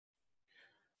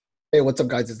Hey, what's up,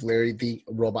 guys? It's Larry, the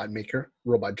robot maker,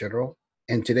 robot general.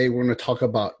 And today we're going to talk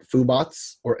about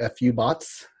FooBots or FU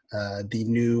bots, the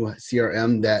new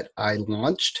CRM that I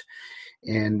launched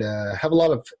and have a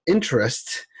lot of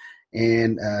interest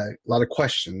and a lot of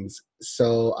questions.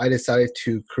 So I decided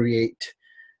to create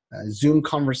Zoom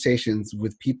conversations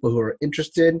with people who are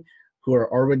interested, who are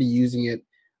already using it,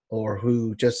 or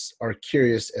who just are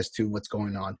curious as to what's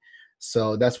going on.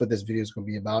 So that's what this video is going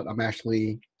to be about. I'm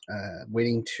actually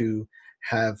waiting to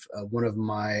have one of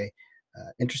my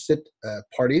interested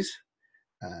parties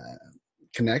uh,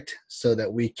 connect so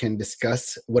that we can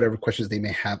discuss whatever questions they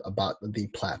may have about the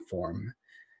platform.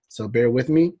 So bear with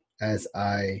me as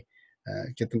I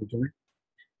get them to work.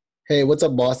 Hey, what's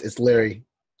up, boss? It's Larry.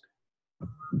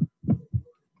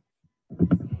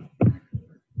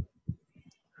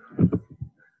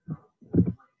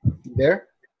 You there?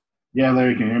 Yeah,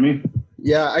 Larry, can you hear me? Is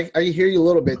Yeah, I hear you a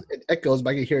little bit. It echoes,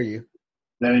 but I can hear you.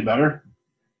 that any better?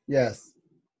 Yes.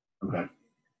 Okay.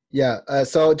 Yeah.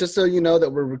 So just so you know that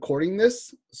we're recording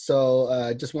this,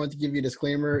 so just wanted to give you a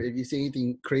disclaimer. If you see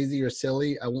anything crazy or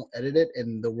silly, I won't edit it,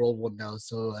 and the world will know.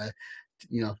 So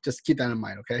just keep that in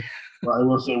mind. Okay. Well, I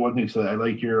will say one thing. So I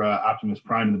like your Optimus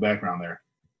Prime in the background there.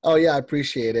 Oh yeah, I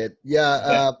appreciate it.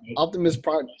 Yeah. Yeah. Optimus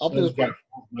Prime. My Optimus son's Prime.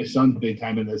 got my son's big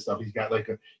time in this stuff. He's got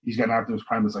an Optimus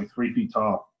Prime that's like 3 feet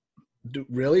tall. Dude,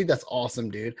 really? That's awesome,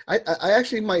 dude. I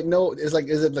actually might know. Is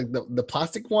it like the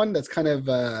plastic one that's kind of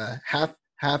half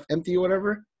empty or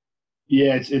whatever?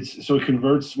 Yeah, it's so it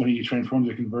converts when he transforms.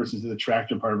 It converts into the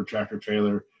tractor part of a tractor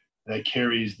trailer that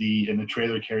carries the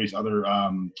trailer carries other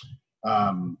of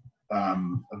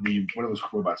the what are those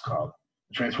robots called?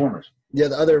 The Transformers. Yeah,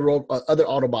 the other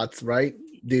Autobots, right?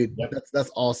 Dude, Yep.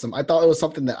 that's awesome. I thought it was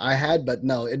something that I had, but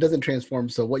no, it doesn't transform.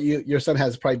 So what your son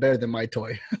has is probably better than my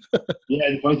toy. Yeah,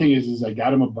 the funny thing is I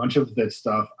got him a bunch of that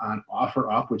stuff on Offer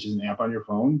Up, which is an app on your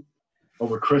phone.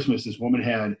 Over Christmas, this woman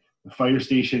had the Fire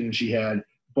Station, and she had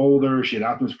Boulder, she had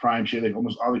Optimus Prime, she had like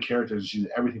almost all the characters, and she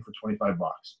had everything for $25.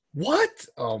 What?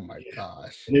 Oh my Yeah.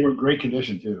 gosh. And they were in great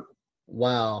condition too.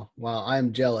 Wow. Wow.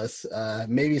 I'm jealous.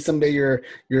 Maybe someday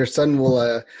your son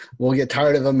will get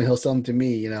tired of them and he'll sell them to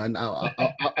me, and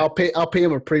I'll pay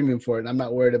him a premium for it. I'm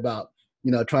not worried about,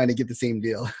 trying to get the same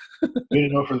deal. We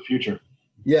didn't know for the future.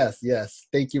 Yes, yes.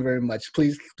 Thank you very much.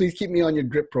 Please keep me on your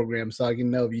drip program so I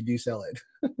can know if you do sell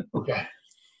it. Okay.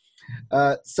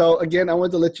 So again, I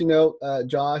want to let you know,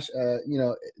 Josh,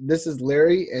 this is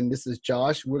Larry and this is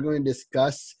Josh. We're going to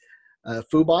discuss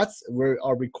FooBots. We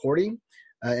are recording.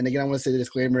 And again, I want to say the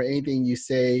disclaimer, anything you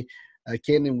say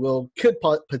can and could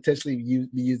potentially be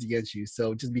used against you.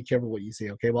 So just be careful what you say.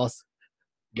 Okay, boss?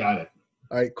 Got it.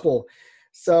 All right, cool.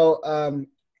 So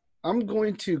I'm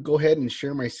going to go ahead and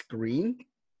share my screen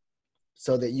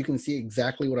so that you can see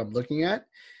exactly what I'm looking at.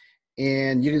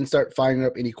 And you can start firing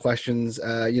up any questions.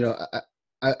 I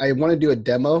want to do a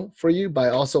demo for you, but I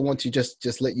also want to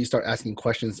just let you start asking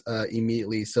questions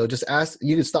immediately. So just ask.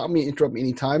 You can stop me, interrupt me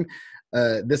anytime.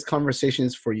 This conversation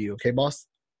is for you. Okay, boss?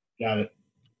 Got it.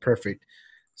 Perfect.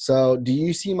 So do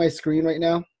you see my screen right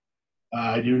now?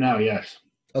 I do now, yes.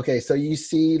 Okay, so you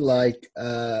see like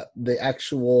the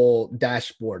actual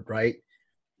dashboard, right?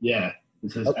 Yeah.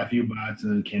 It says Oh, FU bots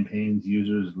and then campaigns,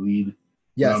 users, lead, round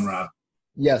yes. round.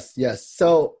 Yes.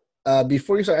 So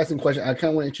before you start asking questions, I kind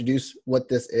of want to introduce what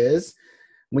this is.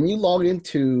 When you log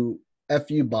into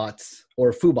FU bots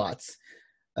or FooBots,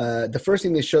 the first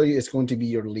thing they show you is going to be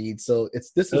your lead. So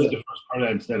this I is like the first part of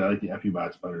that instead. I like the FU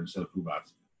bots better instead of FU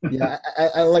bots. yeah,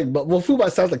 I like, but well,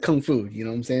 FooBot sounds like kung fu. You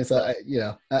know what I'm saying? So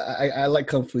Right. I like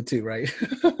kung fu too, right?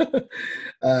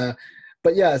 uh,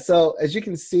 but yeah, so as you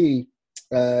can see,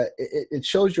 it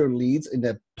shows your leads in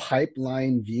the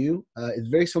pipeline view. It's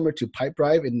very similar to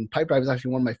Pipedrive, and Pipedrive is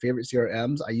actually one of my favorite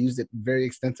CRMs. I use it very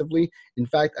extensively. In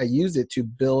fact, I use it to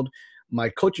build my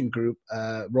coaching group,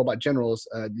 Robot Generals.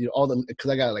 Because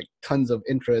I got like tons of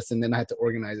interest, and then I had to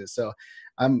organize it. So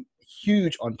I'm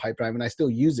huge on Pipedrive, and I still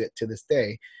use it to this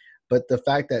day. But the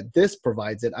fact that this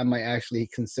provides it, I might actually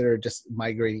consider just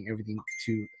migrating everything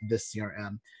to this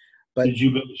CRM. But Did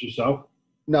you build this yourself?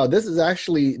 no, this is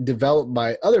actually developed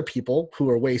by other people who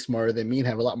are way smarter than me and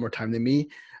have a lot more time than me.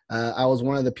 I was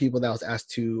one of the people that was asked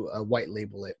to white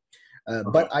label it.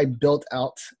 But Okay. I built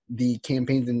out the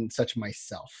campaigns and such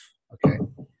myself. Okay.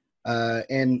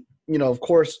 And, of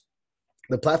course,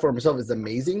 the platform itself is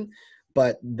amazing,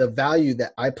 but the value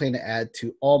that I plan to add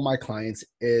to all my clients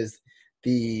is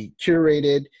the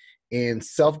curated and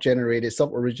self-generated,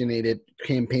 self-originated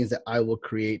campaigns that I will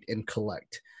create and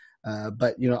collect.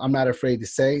 But I'm not afraid to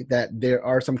say that there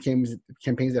are some campaigns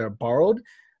that are borrowed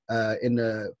in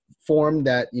the form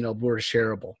that were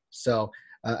shareable. So,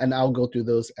 and I'll go through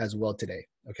those as well today.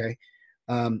 Okay.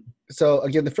 So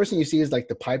again, the first thing you see is like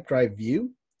the pipe drive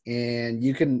view, and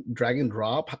you can drag and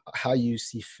drop how you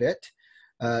see fit.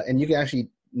 And you can actually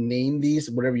name these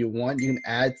whatever you want. You can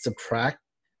add, subtract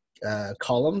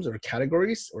columns or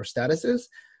categories or statuses,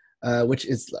 which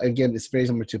is, again, it's very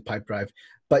similar to pipe drive.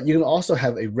 But you can also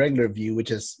have a regular view,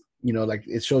 which is, like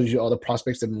it shows you all the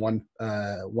prospects in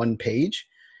one page,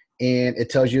 and it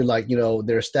tells you like,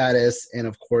 their status and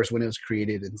of course when it was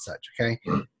created and such. Okay.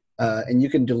 And you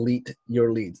can delete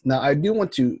your leads. Now, I do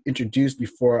want to introduce,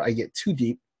 before I get too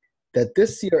deep, that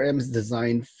this CRM is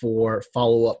designed for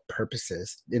follow-up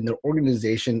purposes in the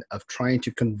organization of trying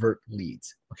to convert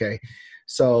leads. Okay.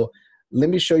 So let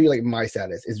me show you like my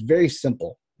status. It's very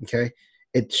simple. Okay.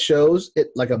 It shows it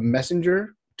like a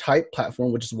messenger type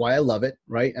platform, which is why I love it,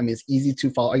 right? I mean, it's easy to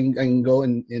follow. I can go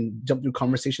and jump through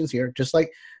conversations here, just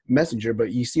like Messenger,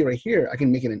 but you see right here, I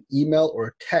can make it an email or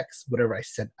a text, whatever I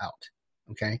send out.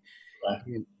 Okay.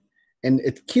 Right. And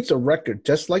it keeps a record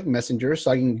just like Messenger.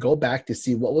 So I can go back to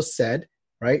see what was said,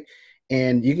 right?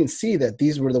 And you can see that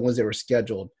these were the ones that were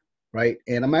scheduled, right?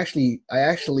 And I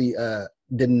actually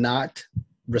did not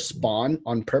respond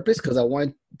on purpose because I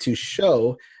wanted to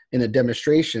show in a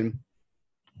demonstration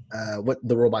what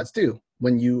the robots do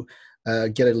when you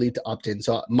get a lead to opt in.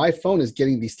 So my phone is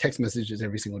getting these text messages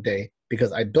every single day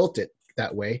because I built it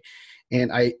that way.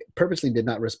 And I purposely did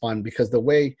not respond because the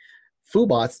way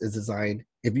FooBots is designed,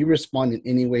 if you respond in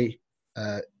any way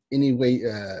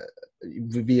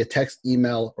via text,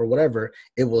 email, or whatever,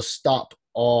 it will stop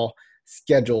all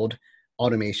scheduled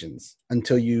automations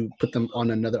until you put them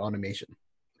on another automation.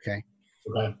 Okay.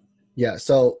 Okay. Yeah.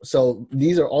 So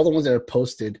these are all the ones that are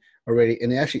posted already,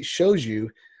 and it actually shows you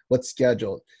what's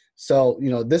scheduled. So,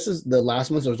 this is the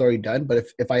last ones that was already done, but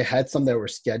if I had some that were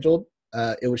scheduled,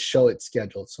 it would show it's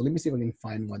scheduled. So let me see if I can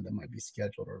find one that might be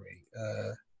scheduled already.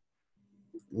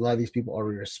 A lot of these people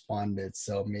already responded,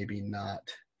 so maybe not.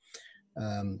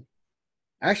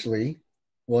 Actually,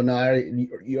 well, no,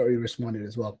 you already responded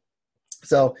as well.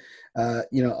 So,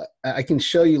 I can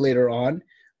show you later on,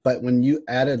 but when you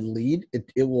add a lead,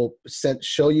 it will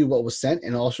show you what was sent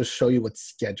and also show you what's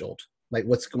scheduled, like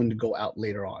what's going to go out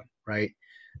later on, right?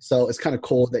 So it's kind of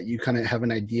cool that you kind of have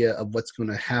an idea of what's going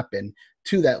to happen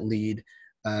to that lead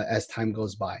as time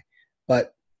goes by.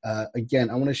 But again,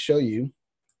 I want to show you.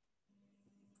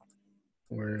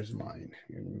 Where's mine?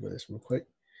 Here, let me go this real quick.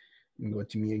 I'm going to go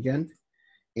to me again.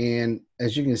 And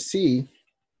as you can see,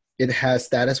 it has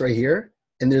status right here.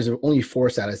 And there's only 4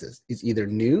 statuses. It's either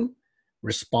new,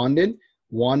 responded,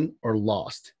 won, or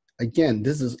lost. Again,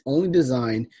 this is only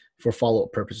designed for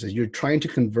follow-up purposes. You're trying to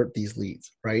convert these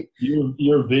leads, right?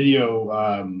 Your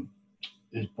video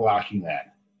is blocking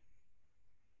that.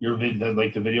 Your video,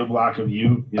 like the video block of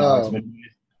you,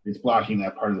 it's blocking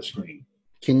that part of the screen.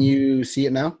 Can you see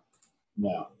it now?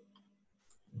 No.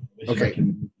 Okay.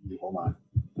 Hold on.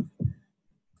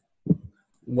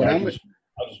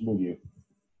 I'll just move you.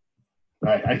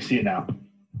 All right, I see it now.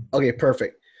 Okay,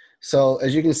 perfect. So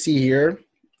as you can see here,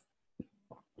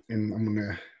 and I'm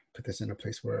gonna put this in a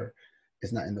place where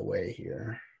it's not in the way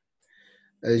here.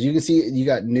 As you can see, you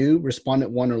got new, responded,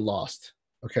 won, or lost.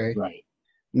 Okay. Right.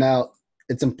 Now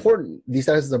it's important. These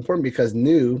statuses is important because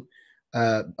new,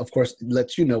 of course,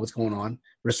 lets you know what's going on.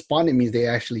 Responded means they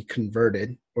actually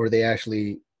converted or they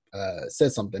actually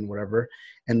said something, whatever.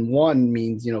 And won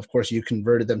means, of course, you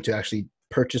converted them to actually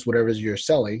purchase whatever it is you're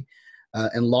selling.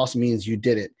 And lost means you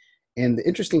did it. And the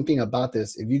interesting thing about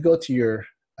this, if you go to your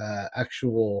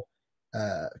actual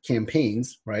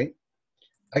campaigns, right,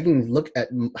 I can look at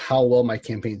how well my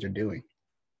campaigns are doing.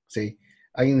 See,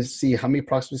 I can see how many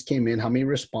prospects came in, how many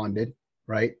responded,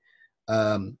 right?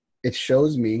 It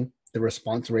shows me the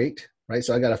response rate, right?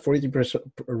 So I got a 43%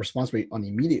 response rate on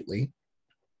immediately.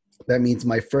 That means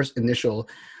my first initial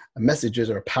messages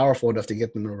are powerful enough to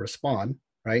get them to respond,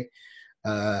 right?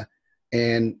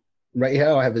 And right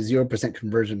now I have a 0%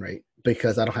 conversion rate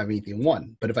because I don't have anything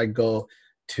won. But if I go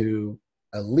to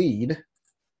a lead,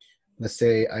 let's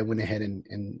say I went ahead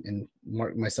and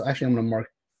mark myself. Actually, I'm going to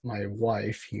mark my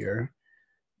wife here.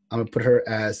 I'm going to put her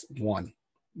as 1,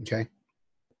 okay?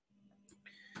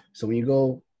 So when you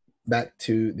go back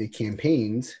to the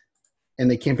campaigns,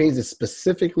 and the campaigns is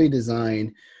specifically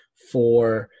designed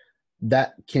for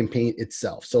that campaign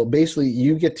itself. So basically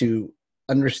you get to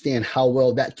understand how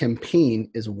well that campaign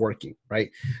is working,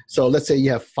 right? So let's say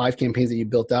you have 5 campaigns that you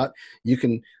built out. You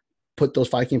can put those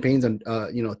 5 campaigns on,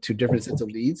 to different sets of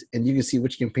leads, and you can see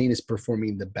which campaign is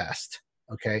performing the best,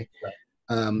 okay? Right.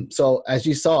 So as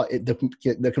you saw,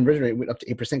 the conversion rate went up to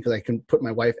 8% because I can put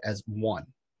my wife as 1.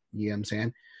 You know what I'm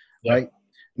saying? Yep. Right?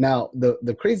 Now,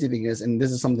 the crazy thing is, and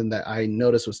this is something that I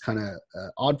noticed was kind of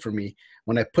odd for me,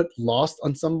 when I put lost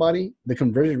on somebody, the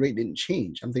conversion rate didn't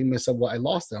change. I'm thinking to myself, well, I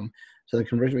lost them, so the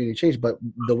conversion rate didn't change. But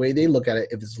the way they look at it,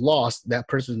 if it's lost, that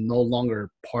person is no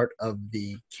longer part of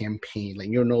the campaign. Like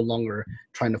you're no longer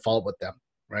trying to follow up with them,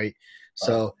 right? Right.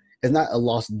 So it's not a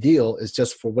lost deal. It's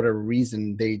just for whatever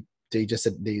reason they just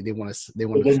said they want to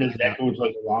But then does that go to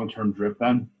like a long-term drip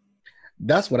then?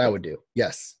 That's what I would do.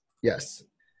 Yes, yes.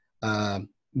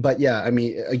 But yeah, I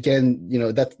mean, again,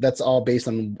 that's all based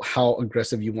on how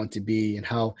aggressive you want to be and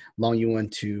how long you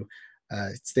want to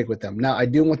stick with them. Now, I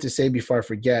do want to say before I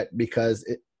forget, because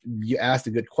you asked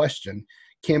a good question.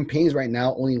 Campaigns right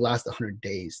now only last 100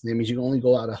 days. That means you can only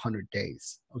go out 100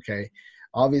 days. Okay.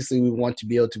 Obviously, we want to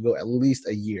be able to go at least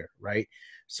a year, right?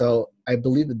 So I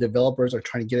believe the developers are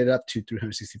trying to get it up to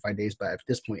 365 days, but at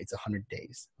this point, it's 100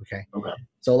 days. Okay. Okay.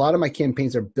 So a lot of my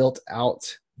campaigns are built out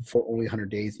for only 100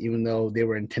 days, even though they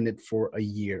were intended for a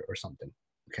year or something.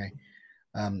 Okay.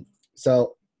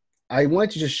 So I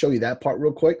wanted to just show you that part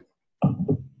real quick.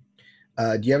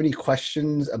 Do you have any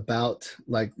questions about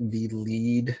like the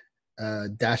lead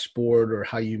dashboard or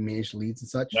how you manage leads and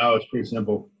such? No, it's pretty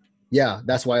simple. Yeah,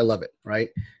 that's why I love it, right?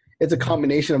 It's a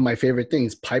combination of my favorite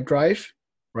things, Pipedrive,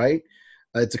 right?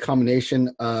 It's a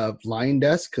combination of Line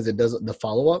Desk because it does the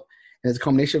follow-up, and it's a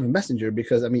combination of Messenger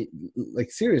because, I mean, like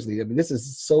seriously, I mean, this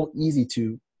is so easy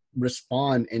to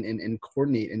respond and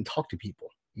coordinate and talk to people.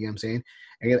 You know what I'm saying?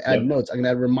 I can add notes, I can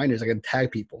add reminders, I can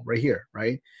tag people right here,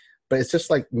 right? But it's just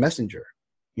like Messenger,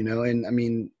 and I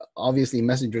mean, obviously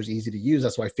Messenger is easy to use.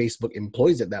 That's why Facebook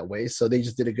employs it that way. So they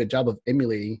just did a good job of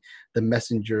emulating the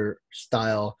Messenger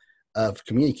style of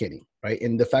communicating, right?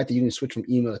 And the fact that you can switch from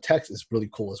email to text is really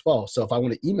cool as well. So if I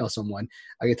want to email someone,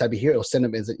 I can type it here, it'll send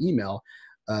them as an email.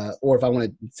 Or if I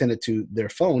want to send it to their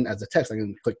phone as a text, I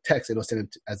can click text, it'll send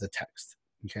it as a text,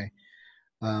 okay?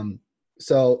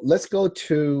 So let's go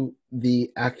to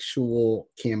the actual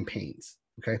campaigns,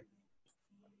 okay?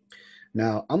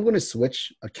 Now I'm going to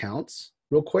switch accounts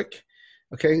real quick.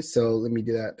 Okay, so let me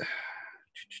do that.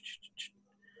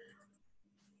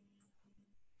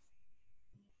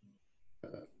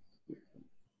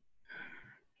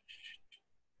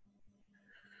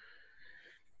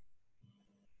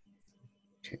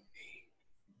 Okay.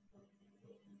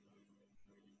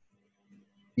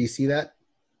 Do you see that?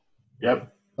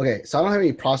 Yep. Okay, so I don't have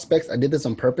any prospects. I did this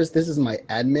on purpose. This is my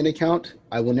admin account.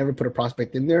 I will never put a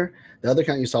prospect in there. The other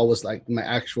account you saw was like my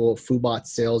actual FooBot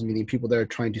sales, meaning people that are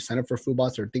trying to sign up for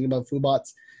FooBots or thinking about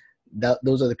FooBots.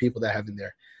 Those are the people that I have in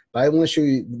there. But I want to show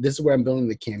you, this is where I'm building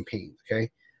the campaign, okay?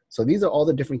 So these are all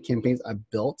the different campaigns I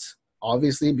built.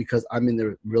 Obviously, because I'm in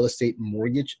the real estate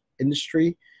mortgage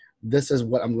industry, this is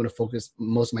what I'm going to focus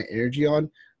most of my energy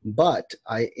on. But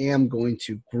I am going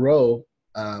to grow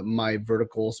my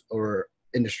verticals or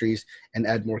industries and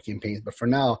add more campaigns. But for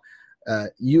now,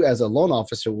 you as a loan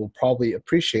officer will probably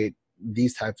appreciate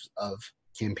these types of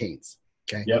campaigns,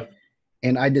 okay? Yep.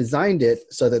 And I designed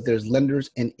it so that there's lenders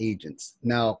and agents.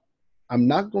 Now, I'm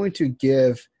not going to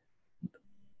give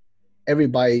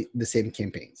everybody the same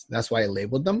campaigns. That's why I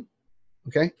labeled them,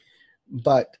 okay?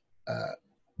 But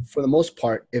for the most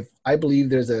part, if I believe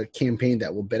there's a campaign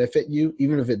that will benefit you,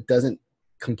 even if it doesn't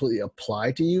completely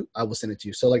apply to you, I will send it to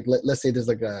you. So like, let's say there's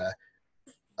like a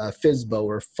FSBO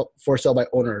or for sale by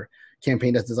owner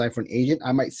campaign that's designed for an agent,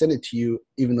 I might send it to you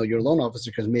even though you're a loan officer,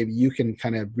 because maybe you can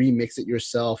kind of remix it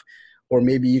yourself, or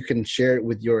maybe you can share it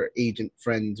with your agent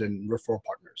friends and referral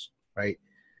partners, right?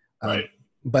 Right.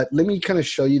 But let me kind of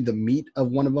show you the meat of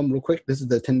one of them real quick. This is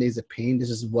the 10 Days of Pain. This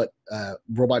is what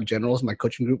Robot Generals, my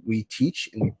coaching group, we teach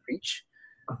and we preach,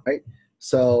 right?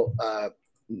 So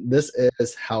this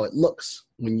is how it looks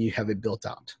when you have it built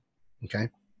out, okay?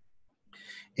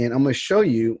 And I'm going to show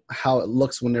you how it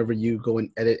looks whenever you go and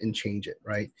edit and change it,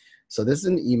 right? So this is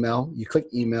an email. You click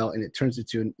email and it turns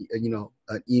into an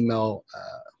email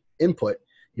input.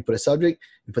 You put a subject,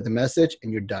 you put the message,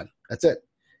 and you're done. That's it.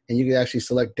 And you can actually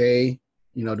select day,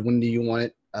 when do you want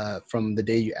it from the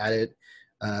day you add it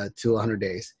to 100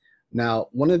 days. Now,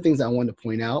 one of the things I wanted to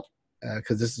point out,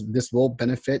 because this will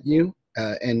benefit you,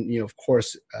 and of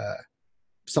course,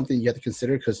 something you have to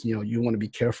consider, because you want to be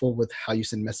careful with how you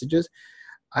send messages.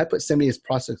 I put 70 as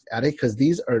prospects added because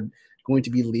these are going to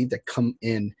be leads that come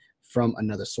in from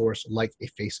another source, like a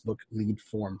Facebook lead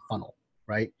form funnel,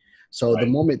 right? So the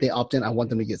moment they opt in, I want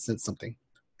them to get sent something.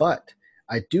 But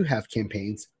I do have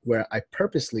campaigns where I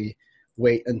purposely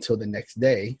wait until the next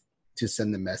day to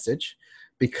send the message,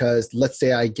 because let's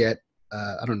say I get,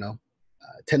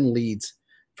 10 leads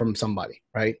from somebody,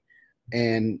 right?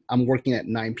 And I'm working at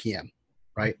 9 p.m.,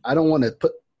 right? I don't want to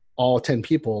put all 10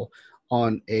 people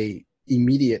on a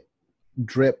immediate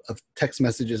drip of text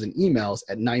messages and emails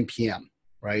at 9 p.m.,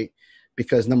 right?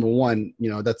 Because number one,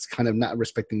 that's kind of not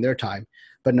respecting their time.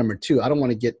 But number two, I don't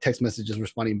want to get text messages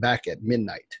responding back at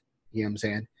midnight. You know what I'm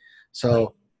saying?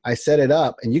 So I set it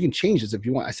up, and you can change this if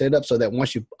you want. I set it up so that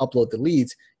once you upload the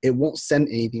leads, it won't send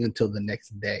anything until the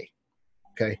next day.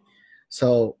 Okay.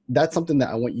 So that's something that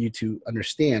I want you to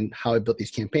understand how I built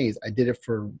these campaigns. I did it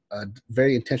for a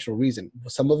very intentional reason.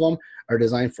 Some of them are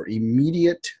designed for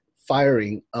immediate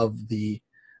firing of the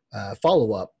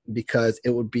follow-up because it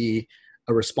would be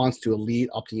a response to a lead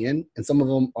opting in. And some of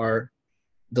them are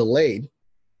delayed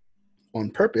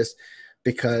on purpose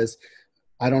because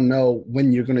I don't know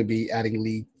when you're going to be adding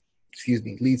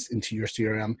leads into your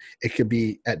CRM. It could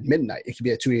be at midnight. It could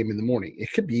be at 2 a.m. in the morning.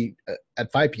 It could be at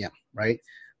 5 p.m., right?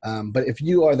 But if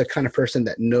you are the kind of person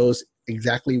that knows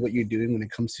exactly what you're doing when it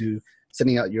comes to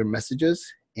sending out your messages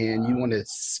and you want to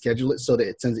schedule it so that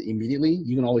it sends it immediately,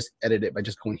 you can always edit it by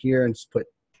just going here and just put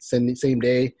send the same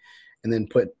day and then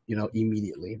put,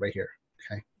 immediately right here.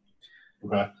 Okay.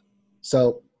 Okay.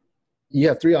 So you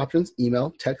have three options: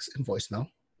 email, text, and voicemail.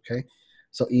 Okay.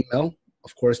 So email,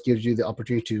 of course, gives you the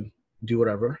opportunity to do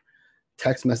whatever.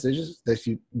 Text messages, that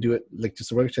you do it like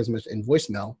just a regular text message, and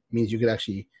voicemail means you could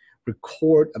actually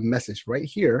record a message right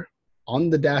here on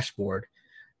the dashboard,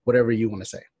 whatever you want to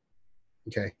say.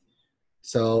 Okay.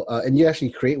 So, and you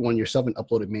actually create one yourself and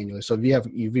upload it manually. So if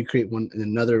you create one in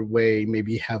another way,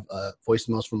 maybe you have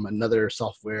voicemails from another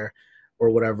software or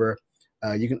whatever,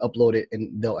 you can upload it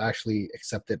and they'll actually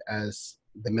accept it as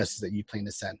the message that you plan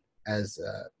to send as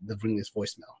the ringless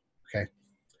voicemail. Okay.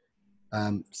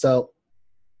 So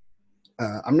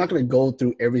I'm not going to go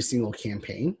through every single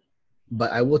campaign,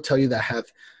 but I will tell you that I have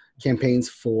campaigns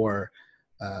for,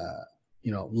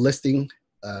 listing,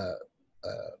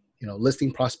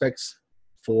 listing prospects,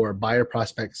 for buyer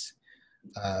prospects,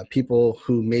 people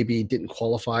who maybe didn't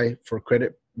qualify for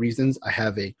credit reasons. I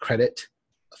have a credit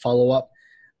follow-up.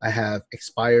 I have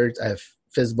expireds. I have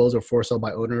FSBOs or for sale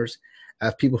by owners. I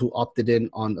have people who opted in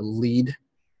on a lead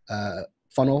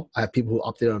funnel. I have people who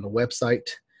opted in on a website.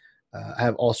 I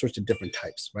have all sorts of different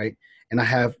types, right? And I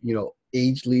have,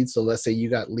 aged leads. So let's say you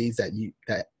got leads that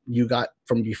you got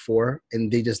from before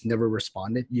and they just never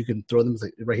responded. You can throw them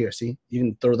right here. See, you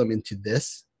can throw them into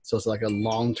this. So it's like a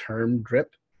long-term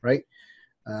drip, right?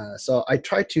 So I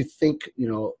try to think,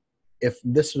 if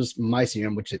this was my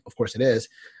CRM, which of course it is,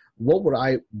 what would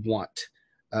I want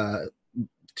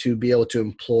to be able to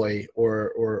employ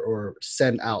or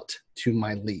send out to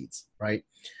my leads, right?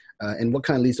 And what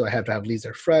kind of leads do I have? Do I have leads that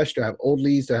are fresh? Do I have old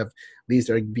leads? Do I have leads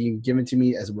that are being given to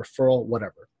me as a referral?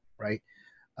 Whatever, right?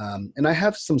 And I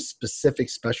have some specific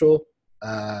special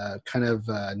kind of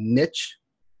niche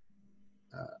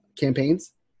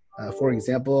campaigns. For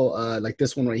example, like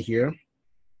this one right here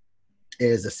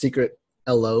is a secret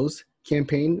LOs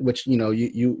campaign, which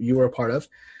you were a part of.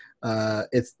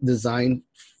 It's designed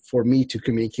for me to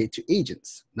communicate to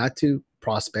agents, not to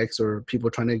prospects or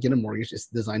people trying to get a mortgage. It's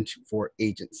designed for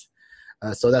agents.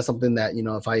 So that's something that,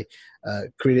 if I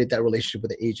created that relationship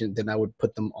with the agent, then I would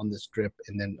put them on this drip.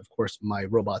 And then, of course, my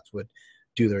robots would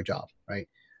do their job, right?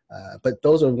 But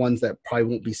those are ones that probably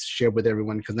won't be shared with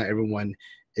everyone because not everyone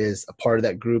is a part of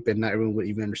that group and not everyone would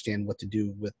even understand what to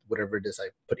do with whatever it is I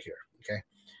put here, okay?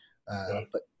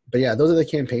 But yeah, those are the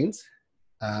campaigns.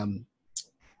 Do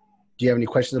you have any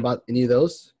questions about any of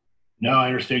those? No, I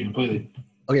understand completely.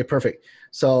 Okay, perfect.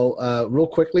 So real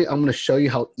quickly, I'm going to show you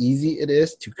how easy it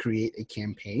is to create a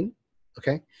campaign.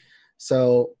 Okay.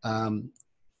 So I'm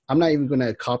not even going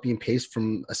to copy and paste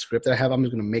from a script that I have. I'm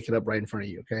just going to make it up right in front of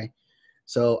you. Okay.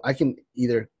 So I can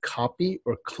either copy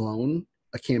or clone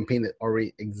a campaign that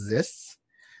already exists.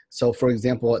 So for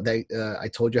example, I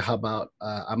told you how about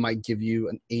I might give you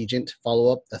an agent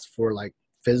follow-up that's for like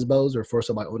FSBOs or for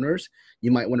sale by owners.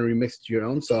 You might want to remix it to your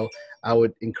own. So I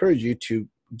would encourage you to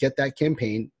get that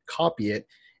campaign, copy it,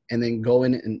 and then go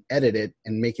in and edit it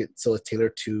and make it so it's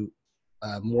tailored to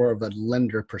more of a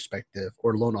lender perspective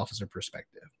or loan officer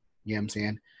perspective. You know what I'm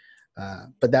saying?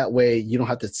 But that way you don't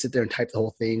have to sit there and type the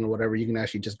whole thing or whatever. You can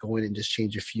actually just go in and just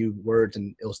change a few words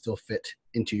and it'll still fit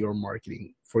into your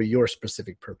marketing for your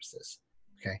specific purposes.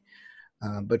 Okay.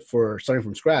 But for starting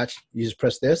from scratch, you just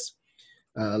press this.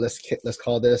 Let's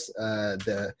call this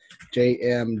the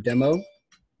JM demo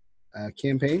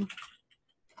campaign.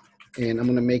 And I'm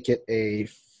going to make it a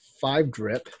 5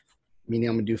 drip, meaning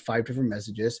I'm going to do 5 different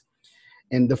messages.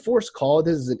 And the forced call,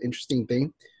 this is an interesting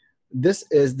thing. This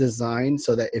is designed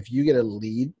so that if you get a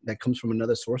lead that comes from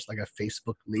another source, like a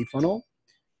Facebook lead funnel,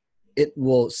 it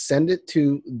will send it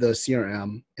to the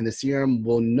CRM and the CRM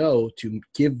will know to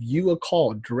give you a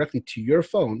call directly to your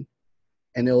phone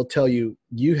and it will tell you,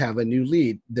 you have a new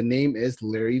lead. The name is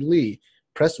Larry Lee.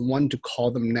 Press 1 to call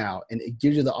them now. And it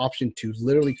gives you the option to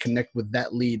literally connect with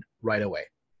that lead right away.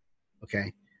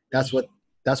 Okay. That's what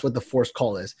the forced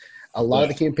call is. A lot of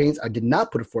the campaigns, I did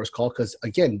not put a forced call because,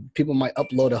 again, people might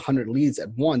upload 100 leads at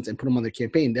once and put them on their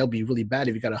campaign. They'll be really bad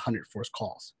if you got 100 forced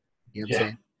calls. You know what I'm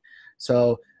saying?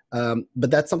 So,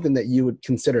 but that's something that you would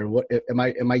consider. What am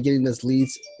I getting those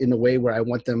leads in a way where I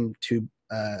want them to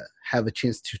have a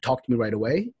chance to talk to me right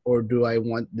away, or do I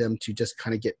want them to just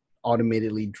kind of get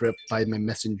automatically dripped by my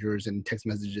messengers and text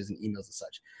messages and emails and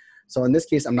such? So in this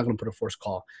case, I'm not going to put a forced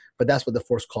call, but that's what the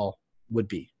forced call would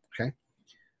be. Okay.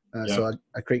 So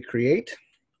I create,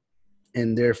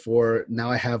 and therefore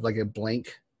now I have like a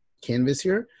blank canvas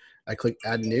here. I click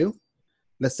add new.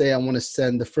 Let's say I want to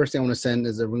send, the first thing I want to send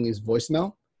is a Ringley's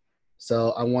voicemail.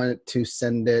 So I want to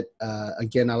send it,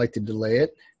 again, I like to delay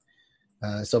it.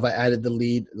 So if I added the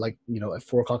lead, like, at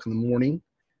 4 o'clock in the morning,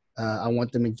 I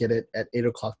want them to get it at 8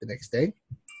 o'clock the next day,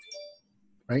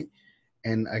 right?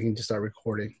 And I can just start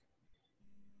recording.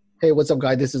 Hey, what's up,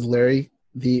 guys? This is Larry,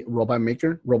 the robot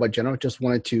maker, robot general. Just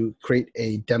wanted to create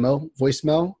a demo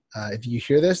voicemail. If you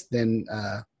hear this, then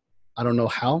I don't know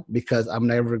how, because I'm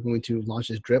never going to launch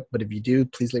this drip. But if you do,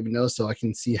 please let me know so I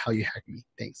can see how you hack me.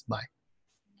 Thanks. Bye.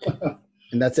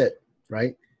 And that's it,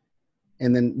 right?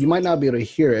 And then you might not be able to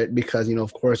hear it because,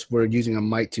 of course, we're using a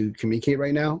mic to communicate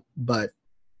right now. But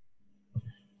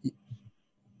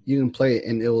you can play it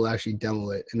and it will actually demo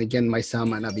it. And again, my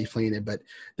sound might not be playing it, but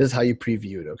this is how you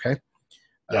preview it, okay?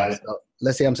 So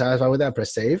let's say I'm satisfied with that,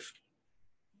 press save.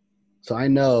 So I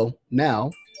know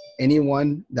now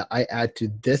anyone that I add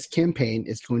to this campaign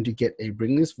is going to get a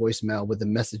Ringley's voicemail with the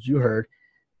message you heard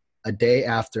a day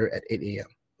after at 8 a.m.,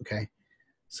 okay?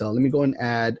 So let me go and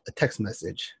add a text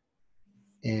message.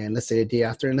 And let's say a day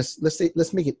after, and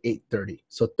let's make it 8:30.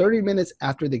 So 30 minutes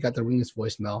after they got the Ringley's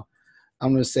voicemail,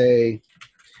 I'm going to say,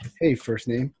 hey, first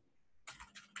name,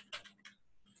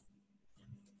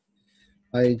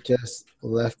 I just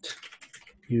left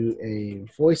you a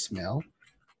voicemail.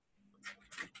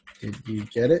 Did you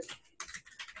get it?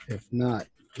 If not,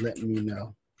 let me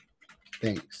know.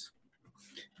 Thanks.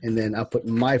 And then I'll put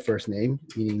my first name,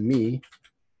 meaning me.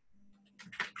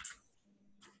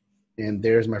 And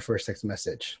there's my first text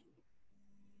message.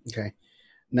 Okay.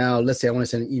 Now, let's say I want to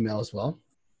send an email as well.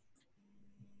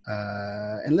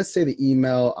 And let's say the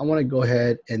email, I want to go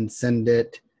ahead and send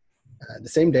it the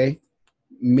same day,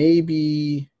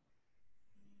 maybe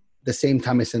the same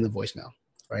time I send the voicemail,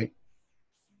 right?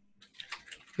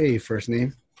 Hey, first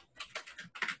name.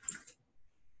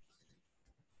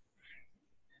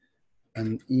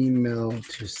 An email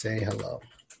to say hello.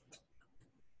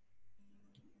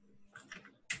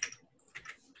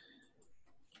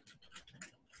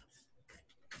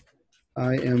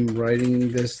 I am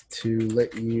writing this to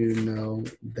let you know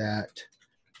that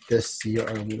this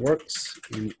CRM works,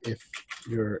 and if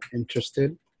you're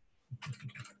interested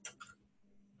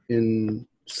in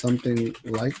something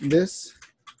like this,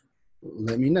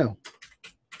 let me know.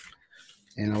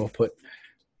 And I will put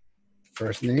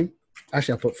first name.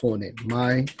 Actually, I'll put full name.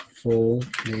 My full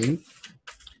name.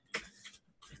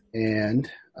 And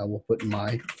I will put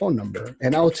my phone number.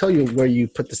 And I'll tell you where you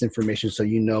put this information so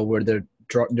you know where they're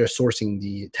sourcing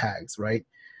the tags, right?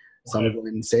 So I'm going to go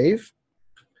ahead and save.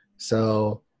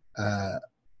 So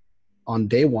on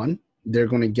day 1, they're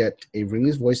going to get a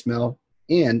Ringley's voicemail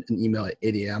and an email at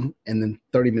 8 a.m. And then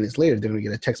 30 minutes later, they're going to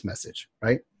get a text message,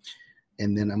 right?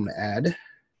 And then I'm going to add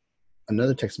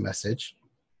another text message,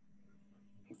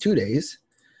 2 days,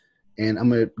 and I'm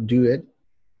going to do it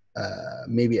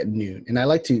maybe at noon. And I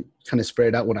like to kind of spread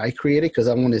it out when I create it because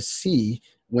I want to see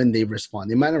when they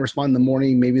respond. They might not respond in the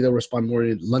morning. Maybe they'll respond more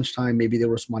at lunchtime. Maybe they'll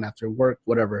respond after work,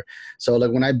 whatever. So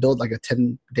like when I build like a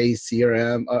 10-day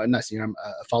CRM, not CRM,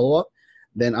 follow-up,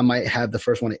 then I might have the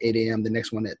first one at 8 a.m., the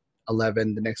next one at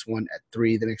 11, the next one at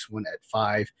 3, the next one at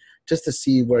 5, just to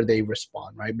see where they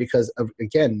respond, right? Because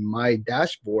again, my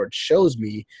dashboard shows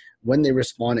me when they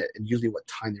respond and usually what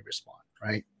time they respond,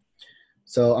 right?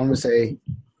 So I'm going to say,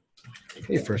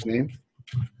 hey, first name.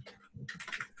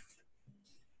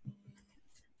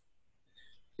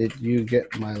 Did you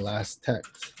get my last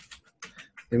text?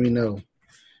 Let me know.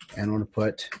 And I'm going to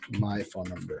put my phone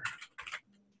number.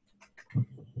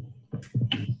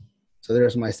 So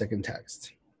there's my second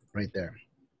text right there,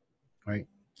 right?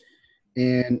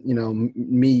 And,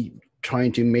 me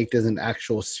trying to make this an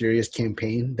actual serious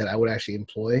campaign that I would actually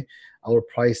employ, I would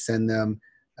probably send them,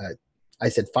 I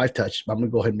said 5 touch, but I'm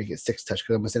going to go ahead and make it 6 touch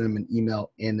because I'm going to send them an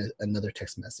email and another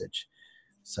text message.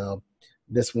 So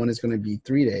this one is going to be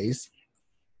 3 days.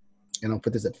 And I'll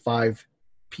put this at 5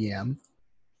 p.m.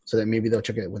 so that maybe they'll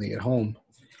check it when they get home.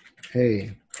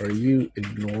 Hey, are you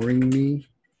ignoring me?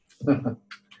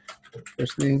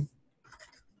 First name?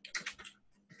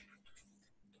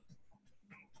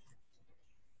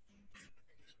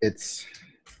 It's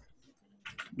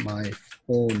my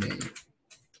full name.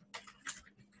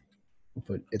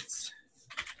 But it's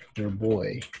your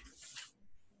boy.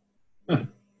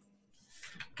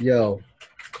 Yo,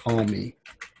 call me.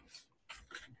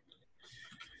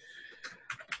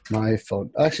 My phone.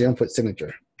 Actually, I'm gonna put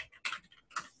signature.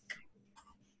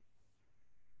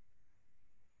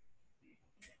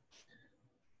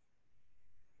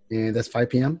 And that's 5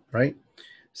 p.m., right?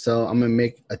 So I'm gonna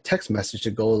make a text message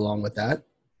to go along with that.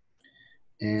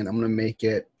 And I'm gonna make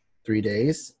it 3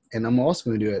 days. And I'm also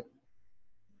gonna do it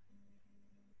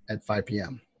at 5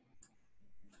 p.m.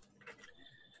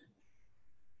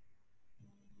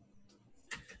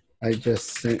 I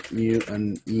just sent you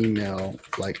an email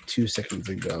like 2 seconds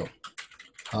ago.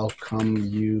 How come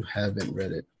you haven't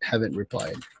read it? Haven't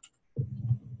replied?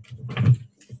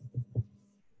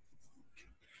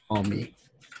 Call me.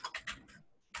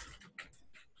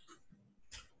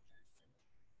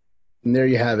 And there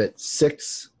you have it.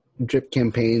 6 drip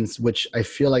campaigns, which I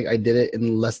feel like I did it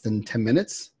in less than 10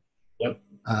 minutes. Yep.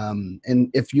 And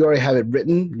if you already have it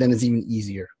written, then it's even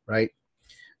easier, right?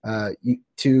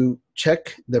 To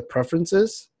check the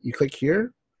preferences, you click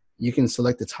here. You can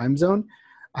select the time zone.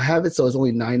 I have it so it's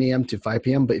only 9 a.m. to 5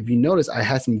 p.m. But if you notice, I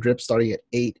had some drips starting at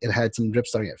 8 and had some drips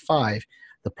starting at 5.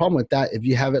 The problem with that, if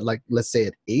you have it like, let's say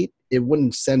at 8, it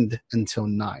wouldn't send until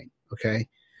 9, okay?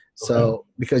 So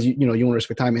because you want to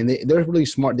respect time, and they're really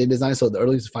smart. They designed it so the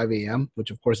earliest is 5 a.m., which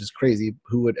of course is crazy.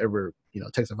 Who would ever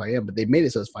text at 5 a.m.? But they made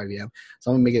it so it's 5 a.m. So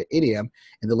I'm gonna make it 8 a.m.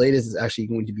 and the latest is actually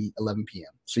going to be 11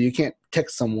 p.m. So you can't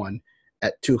text someone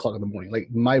at 2 o'clock in the morning. Like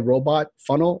my robot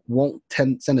funnel won't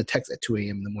send a text at 2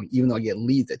 a.m. in the morning, even though I get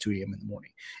leads at 2 a.m. in the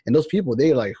morning. And those people,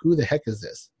 they're like, who the heck is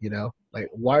this? Like,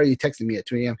 why are you texting me at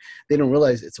 2 a.m.? They don't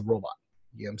realize it's a robot.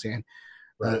 You know what I'm saying?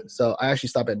 Right. So I actually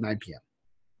stop at 9 p.m.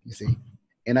 You see?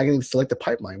 And I can select the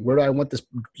pipeline. Where do I want this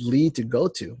lead to go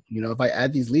to? If I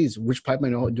add these leads, which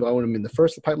pipeline do I want them in? The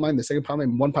first pipeline, the second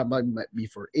pipeline? One pipeline might be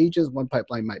for agents. One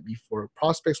pipeline might be for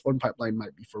prospects. One pipeline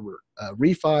might be for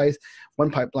refis. One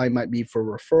pipeline might be for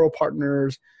referral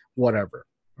partners, whatever,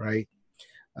 right?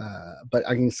 But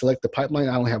I can select the pipeline.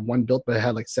 I only have one built, but I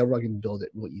had like several. I can build it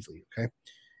real easily, okay?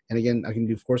 And again, I can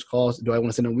do force calls. Do I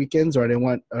want to send on weekends or I don't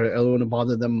want to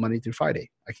bother them Monday through Friday?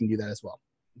 I can do that as well,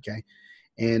 okay?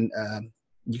 And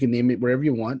you can name it wherever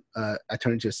you want. I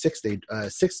turn it into a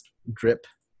 6 drip,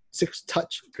 6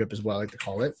 touch drip is what I like to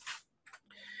call it.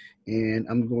 And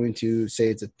I'm going to say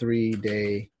it's a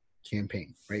 3-day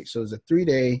campaign, right? So it's a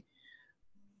 3-day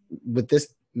with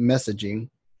this messaging,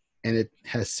 and it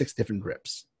has 6 different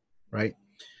drips, right?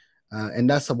 And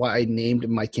that's why I named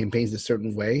my campaigns a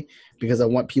certain way, because I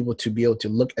want people to be able to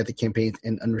look at the campaigns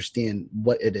and understand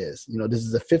what it is. This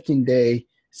is a 15-day,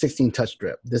 16 touch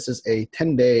drip. This is a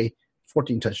 10-day,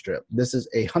 14 touch drip. This is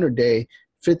a 100-day,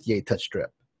 58 touch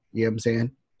drip. You know what I'm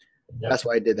saying? Yep. That's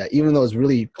why I did that. Even though it's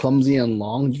really clumsy and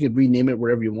long, you could rename it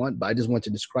wherever you want, but I just want to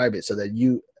describe it so that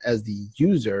you, as the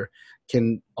user,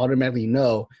 can automatically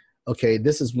know, okay,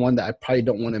 this is one that I probably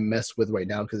don't want to mess with right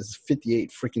now because it's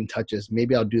 58 freaking touches.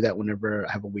 Maybe I'll do that whenever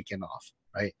I have a weekend off,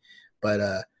 right?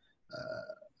 But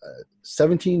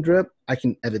 17 drip, I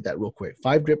can edit that real quick.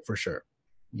 5 drip for sure.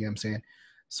 You know what I'm saying?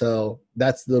 So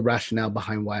that's the rationale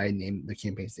behind why I named the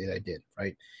campaigns that I did,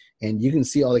 right? And you can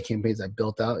see all the campaigns I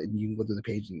built out, and you can go through the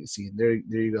page and you can see there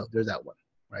you go. There's that one,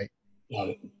 right?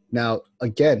 Now,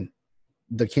 again,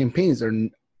 the campaigns are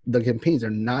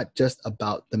not just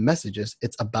about the messages.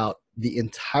 It's about the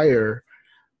entire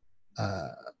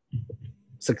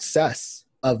success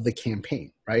of the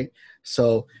campaign, right?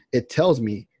 So it tells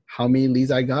me how many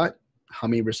leads I got, how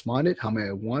many responded, how many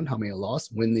I won, how many I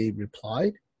lost, when they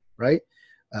replied, right?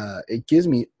 It gives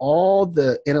me all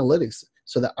the analytics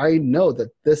so that I know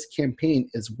that this campaign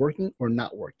is working or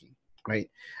not working, right?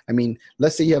 I mean,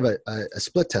 let's say you have a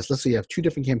split test. Let's say you have 2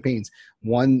 different campaigns.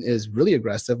 One is really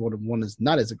aggressive, one is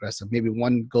not as aggressive. Maybe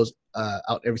one goes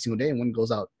out every single day and one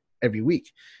goes out every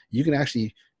week. You can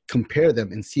actually compare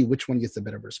them and see which one gets a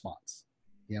better response.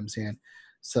 You know what I'm saying?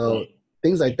 So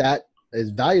things like that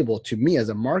is valuable to me as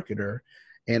a marketer.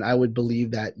 And I would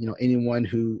believe that, anyone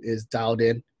who is dialed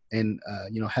in and,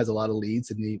 has a lot of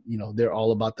leads and they're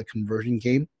all about the conversion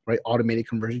game, right? Automated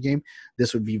conversion game.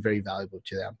 This would be very valuable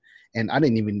to them. And I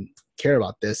didn't even care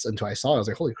about this until I saw it. I was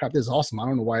like, holy crap, this is awesome. I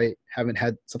don't know why I haven't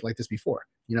had something like this before.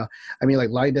 I mean, like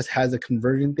LionDesk has a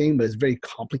conversion thing, but it's very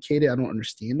complicated. I don't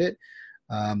understand it.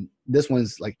 This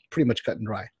one's like pretty much cut and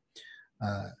dry.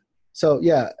 So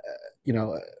yeah,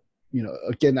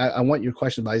 again, I want your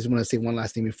question, but I just want to say one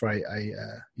last thing before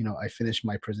I finish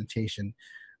my presentation.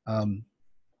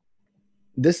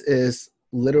 This is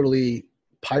literally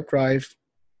Pipedrive,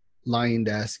 Lion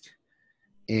Desk,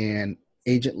 and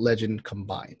Agent Legend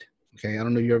combined. Okay, I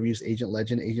don't know if you ever use Agent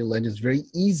Legend. Agent Legend is very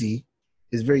easy.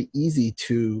 It's very easy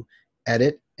to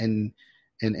edit and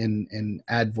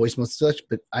add voice notes and such.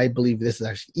 But I believe this is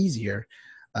actually easier.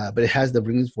 But it has the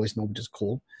ringing voice note, which is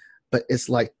cool. But it's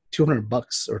like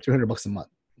 $200 or $300 a month.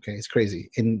 Okay, it's crazy.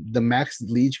 And the max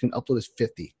leads you can upload is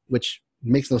 50, which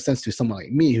makes no sense to someone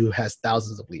like me who has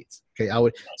thousands of leads. Okay, I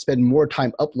would spend more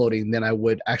time uploading than I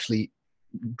would actually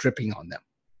dripping on them.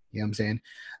 You know what I'm saying?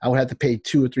 I would have to pay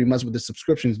 2 or 3 months worth of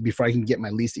subscriptions before I can get my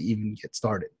leads to even get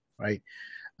started, right?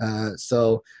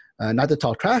 So not to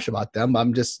talk trash about them,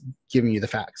 I'm just giving you the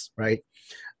facts, right?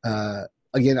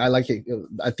 Again, I like it.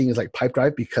 I think it's like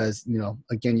Pipedrive because,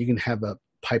 again, you can have a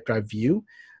Pipedrive view,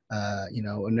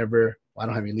 whenever, well, I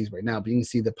don't have any leads right now, but you can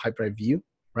see the Pipedrive view,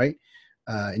 right?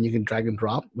 And you can drag and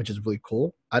drop, which is really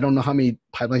cool. I don't know how many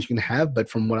pipelines you can have, but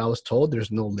from what I was told, there's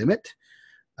no limit.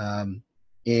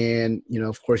 And,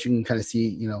 of course, you can kind of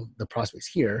see, the prospects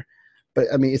here. But,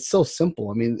 I mean, it's so simple.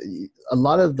 I mean, a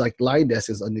lot of, like, Lion Desk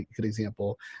is a good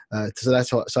example. So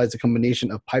it's a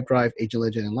combination of Pipedrive, Agent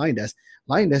Legend, and Lion Desk.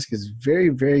 Lion Desk is very,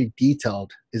 very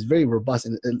detailed, is very robust,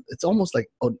 and it's almost like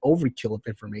an overkill of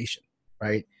information,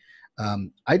 right?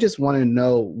 I just want to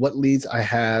know what leads I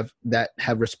have that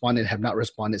have responded, have not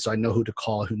responded, so I know who to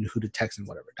call, who to text, and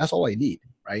whatever. That's all I need,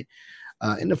 right?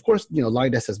 And of course,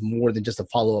 Lion Desk has more than just a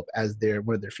follow-up as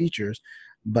one of their features.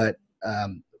 But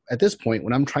at this point,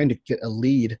 when I'm trying to get a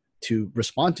lead to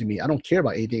respond to me, I don't care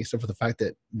about anything except for the fact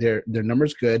that their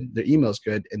number's good, their email's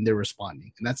good, and they're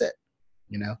responding, and that's it.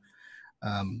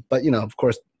 But of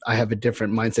course, I have a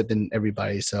different mindset than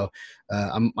everybody, so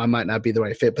I might not be the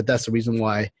right fit. But that's the reason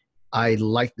why I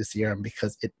like the CRM,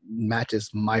 because it matches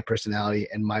my personality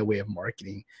and my way of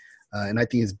marketing, and I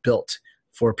think it's built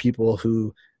for people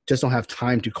who just don't have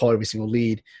time to call every single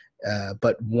lead,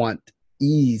 but want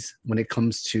ease when it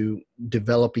comes to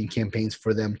developing campaigns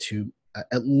for them to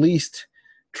at least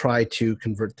try to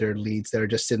convert their leads that are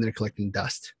just sitting there collecting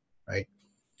dust, right?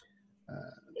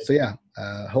 So yeah,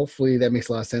 hopefully that makes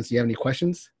a lot of sense. Do you have any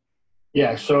questions?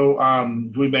 Yeah. So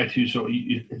going back to,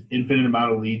 infinite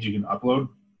amount of leads you can upload.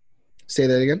 Say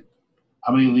that again.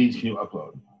 How many leads can you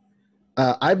upload?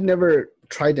 I've never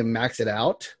tried to max it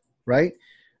out, right?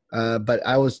 But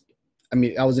I was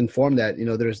informed that,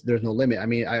 there's no limit. I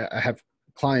mean, I have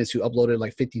clients who uploaded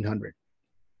like 1,500.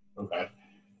 Okay.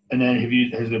 And then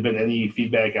has there been any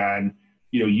feedback on,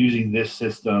 using this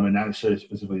system, and not necessarily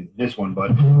specifically this one,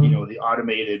 but, the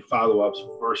automated follow-ups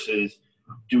versus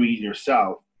doing it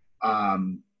yourself?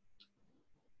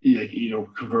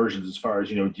 Conversions as far as,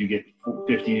 do you get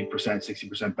 50%,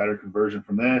 60% better conversion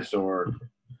from this, or?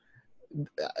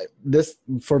 This,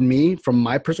 for me, from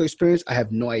my personal experience, I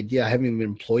have no idea. I haven't even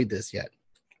employed this yet,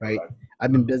 right? Okay.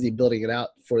 I've been busy building it out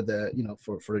for the,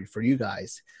 for you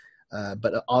guys.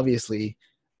 But obviously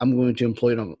I'm going to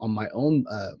employ it on my own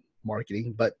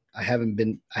marketing, but I haven't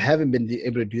been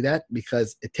able to do that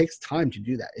because it takes time to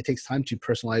do that. It takes time to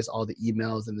personalize all the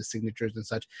emails and the signatures and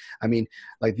such. I mean,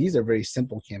 like, these are very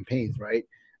simple campaigns, right?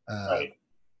 Right.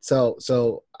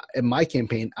 So in my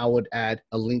campaign, I would add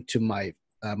a link to my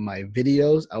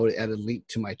videos. I would add a link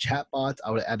to my chatbots. I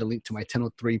would add a link to my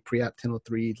 1003 pre-app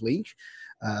 1003 link.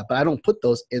 But I don't put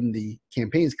those in the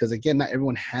campaigns because, again, not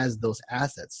everyone has those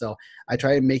assets. So I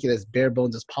try to make it as bare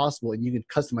bones as possible, and you can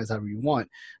customize however you want.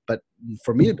 But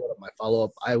for me to build up my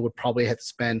follow-up, I would probably have to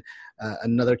spend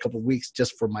another couple of weeks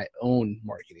just for my own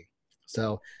marketing.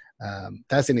 So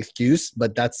that's an excuse,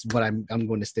 but that's what I'm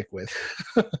going to stick with.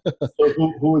 So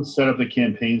who would set up the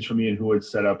campaigns for me, and who would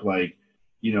set up, like,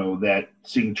 that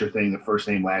signature thing, the first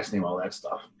name, last name, all that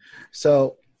stuff?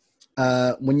 So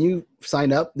when you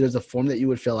sign up, there's a form that you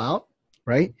would fill out,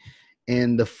 right?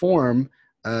 And the form,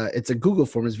 it's a Google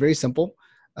form. It's very simple,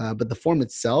 but the form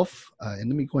itself, and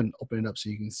let me go ahead and open it up so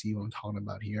you can see what I'm talking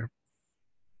about here.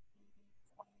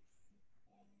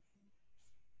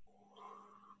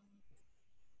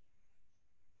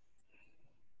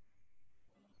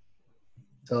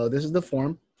 So this is the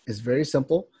form. It's very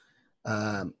simple.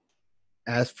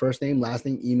 As first name, last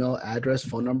name, email, address,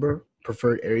 phone number,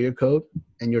 preferred area code,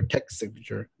 and your text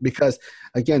signature. Because,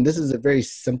 again, this is a very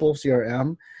simple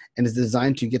CRM, and it's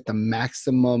designed to get the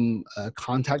maximum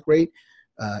contact rate.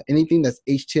 Anything that's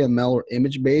HTML or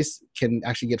image based can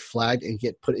actually get flagged and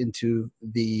get put into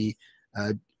the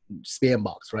spam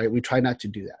box, right? We try not to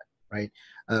do that, right?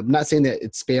 I'm not saying that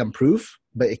it's spam proof,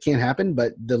 but it can happen.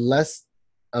 But the less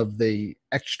of the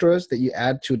extras that you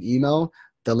add to an email,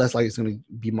 the less likely it's going to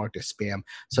be marked as spam.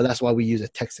 So that's why we use a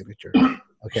text signature.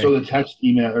 Okay. So the text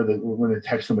email, or when I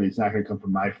text somebody, it's not going to come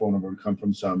from my phone number. It would come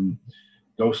from some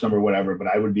ghost number or whatever, but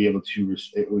I would be able to,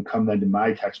 it would come then to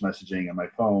my text messaging on my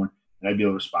phone, and I'd be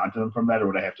able to respond to them from that, or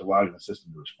would I have to log in the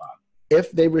system to respond?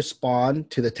 If they respond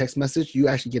to the text message, you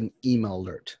actually get an email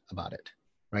alert about it,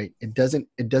 right? It doesn't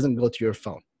go to your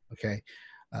phone, okay?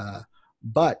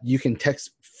 But you can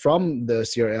text from the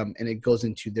CRM and it goes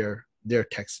into their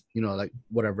text, like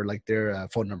whatever, like their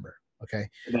phone number, okay?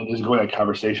 And then does it go to that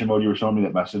conversation mode you were showing me,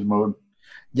 that message mode?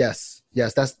 Yes,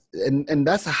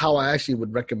 that's how I actually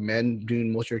would recommend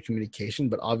doing most of your communication.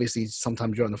 But obviously,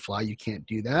 sometimes you're on the fly, you can't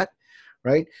do that,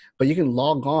 right? But you can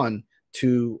log on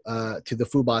to the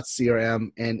Foodbots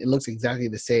CRM, and it looks exactly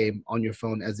the same on your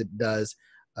phone as it does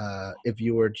if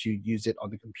you were to use it on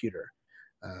the computer.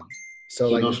 So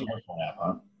like, no smartphone app,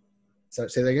 huh? Sorry,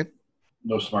 say that again.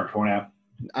 No smartphone app.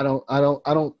 I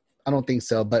don't think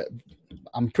so, but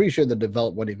I'm pretty sure they'll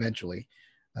develop one eventually.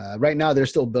 Right now, they're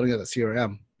still building out the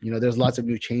CRM. There's lots of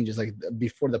new changes. Like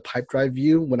before the pipe drive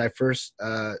view, when I first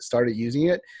started using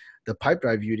it, the pipe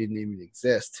drive view didn't even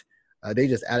exist. They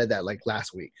just added that like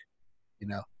last week.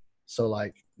 So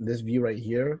like this view right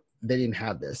here, they didn't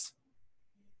have this.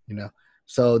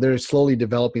 So they're slowly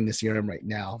developing the CRM right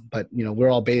now. But we're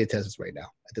all beta testers right now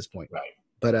at this point. Right.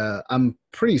 But I'm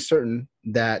pretty certain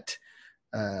that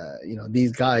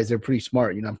these guys, they're pretty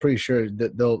smart. I'm pretty sure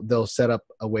that they'll set up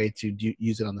a way to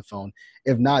use it on the phone.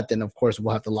 If not, then of course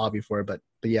we'll have to lobby for it. But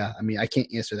yeah, I mean, I can't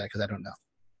answer that because I don't know.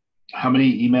 How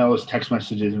many emails, text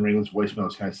messages, and ringless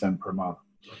voicemails can I send per month?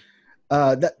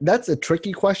 That's a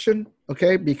tricky question,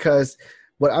 okay? Because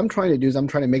what I'm trying to do is I'm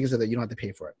trying to make it so that you don't have to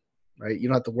pay for it, right? You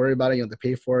don't have to worry about it. You don't have to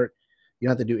pay for it. You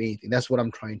don't have to do anything. That's what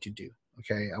I'm trying to do,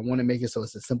 okay? I want to make it so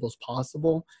it's as simple as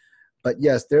possible. But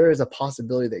yes, there is a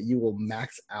possibility that you will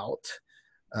max out,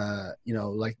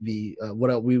 like the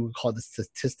what we would call the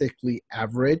statistically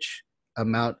average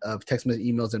amount of text message,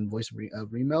 emails, and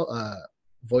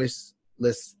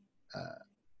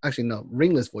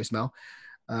ringless voicemail.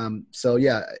 So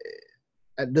yeah,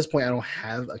 at this point, I don't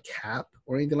have a cap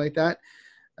or anything like that.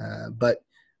 But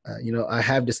I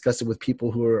have discussed it with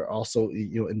people who are also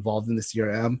involved in the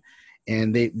CRM.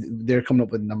 And they're coming up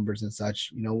with numbers and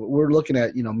such. We're looking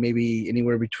at maybe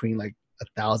anywhere between like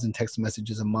 1,000 text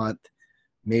messages a month,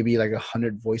 maybe like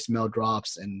 100 voicemail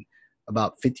drops, and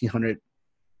about 1,000 to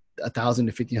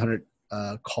 1,500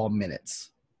 call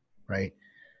minutes, right?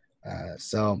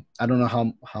 So I don't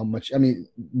know how much. I mean,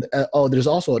 there's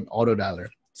also an auto dialer.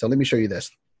 So let me show you this.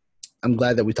 I'm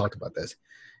glad that we talked about this.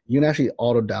 You can actually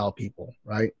auto dial people,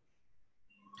 right?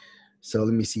 So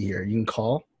let me see here. You can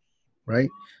call. Right?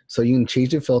 So you can change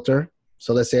the filter.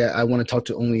 So let's say I want to talk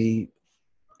to only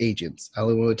agents. I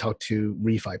only want to talk to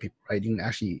refi people, right? You can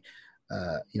actually,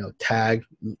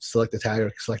 select the tag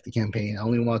or select the campaign. I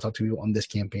only want to talk to people on this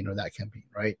campaign or that campaign,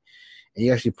 right? And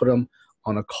you actually put them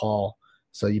on a call.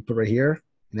 So you put right here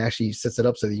and actually sets it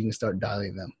up so that you can start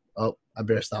dialing them. Oh, I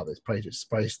better stop. It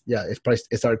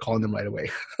started calling them right away.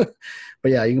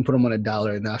 But yeah, you can put them on a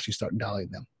dialer and actually start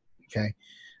dialing them. Okay.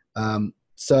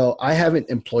 So I haven't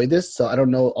employed this, so I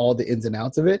don't know all the ins and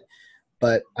outs of it,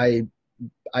 but I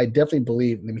definitely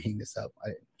believe. Let me hang this up.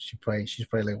 She's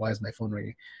probably like, why is my phone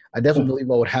ringing? I definitely believe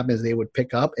what would happen is they would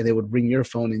pick up and they would ring your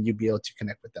phone and you'd be able to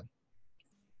connect with them.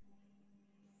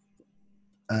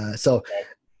 So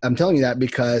I'm telling you that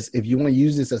because if you want to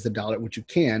use this as a dollar, which you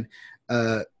can,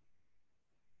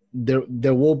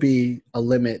 there will be a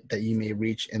limit that you may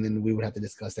reach, and then we would have to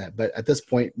discuss that. But at this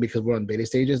point, because we're on beta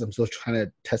stages, I'm still trying to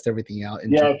test everything out.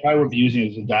 Yeah, if I would be using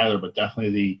it as a dialer, but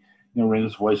definitely the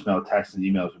ringless voicemail, text, and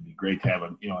emails would be great to have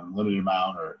an unlimited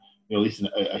amount, or at least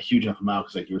a huge enough amount.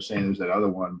 Because like you were saying, there's that other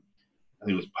one, I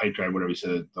think it was Pipe Drive, whatever you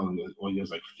said, only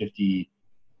has like 50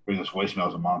 ringless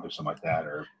voicemails a month or something like that,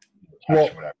 or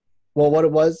text or whatever. Well, what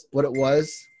it was.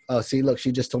 Oh, see, look,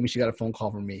 she just told me she got a phone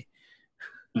call from me.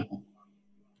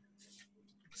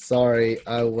 Sorry,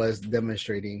 I was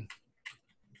demonstrating.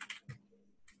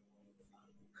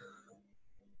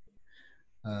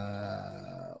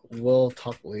 We'll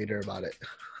talk later about it.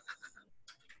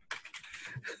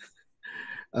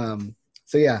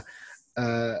 So yeah,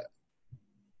 I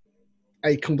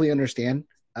completely understand.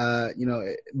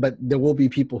 But there will be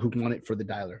people who want it for the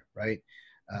dialer, right?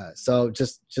 So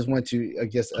just want to, I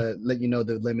guess, let you know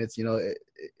the limits.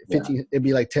 15. It'd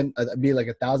be like 10. It'd be like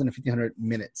 1,000 to 1,500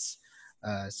 minutes.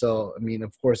 So I mean,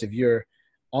 of course, if you're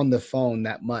on the phone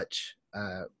that much,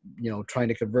 trying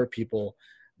to convert people,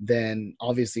 then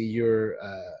obviously you're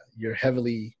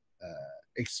heavily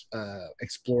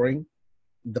exploring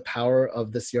the power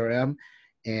of the CRM,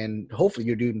 and hopefully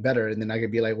you're doing better. And then I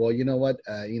could be like, well, you know what,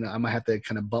 I might have to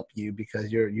kind of bump you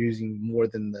because you're using more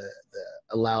than the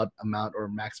allowed amount or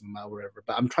maximum amount, or whatever.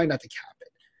 But I'm trying not to cap it.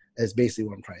 That's basically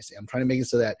what I'm trying to say. I'm trying to make it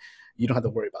so that you don't have to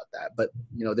worry about that. But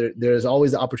there's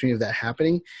always the opportunity of that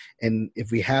happening. And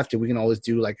if we have to, we can always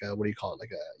do like a, what do you call it?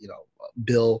 Like a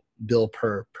bill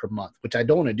per month, which I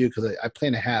don't want to do because I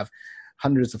plan to have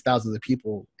hundreds of thousands of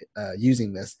people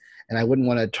using this, and I wouldn't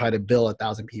want to try to bill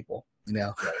 1,000 people.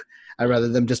 I'd rather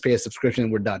them just pay a subscription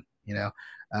and we're done.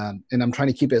 And I'm trying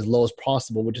to keep it as low as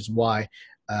possible, which is why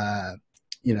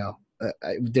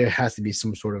there has to be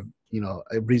some sort of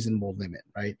a reasonable limit,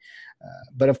 right?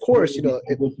 But of course, it's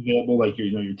available, like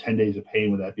your 10 days of pay,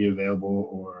 would that be available,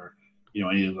 or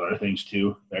any of those other things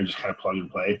too? They're just kind of plug and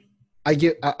play.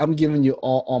 I'm giving you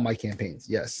all my campaigns.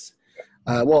 Yes.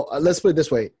 Well, let's put it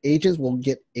this way: agents will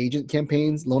get agent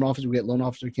campaigns, loan officers will get loan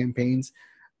officer campaigns,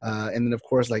 and then of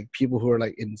course, like people who are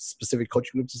like in specific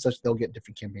coaching groups and such, they'll get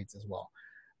different campaigns as well.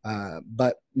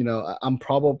 But I'm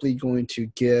probably going to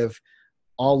give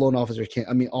all loan officer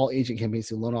all agent campaigns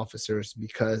to loan officers,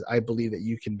 because I believe that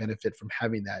you can benefit from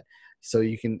having that. So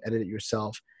you can edit it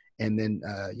yourself, and then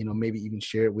maybe even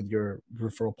share it with your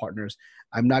referral partners.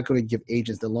 I'm not going to give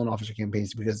agents the loan officer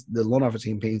campaigns, because the loan officer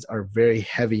campaigns are very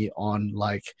heavy on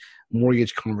like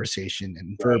mortgage conversation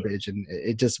and verbiage, and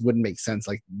it just wouldn't make sense.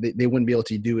 Like they wouldn't be able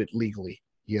to do it legally.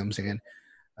 You know what I'm saying?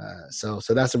 So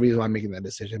that's the reason why I'm making that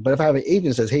decision. But if I have an agent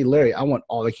that says, hey, Larry, I want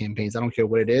all the campaigns, I don't care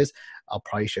what it is, I'll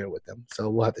probably share it with them.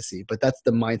 So we'll have to see. But that's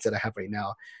the mindset I have right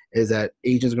now, is that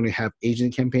agents are going to have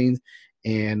agent campaigns,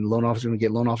 and loan officers are going to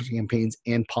get loan officer campaigns,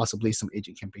 and possibly some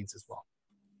agent campaigns as well.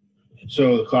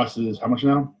 So the cost is how much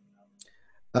now?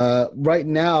 Right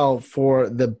now for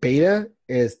the beta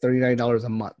is $39 a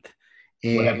month.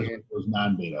 And what happens with those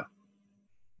non-beta?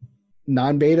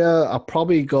 Non-beta, I'll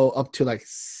probably go up to like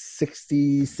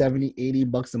 60, 70,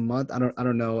 $80 a month. I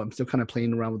don't know. I'm still kind of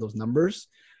playing around with those numbers.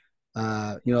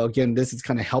 Again, this is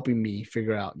kind of helping me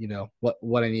figure out,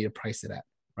 what I need to price it at,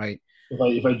 right?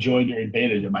 If I join during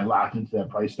beta, am I locked into that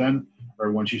price then?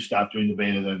 Or once you stop doing the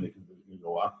beta, then it can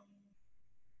go up?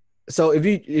 So if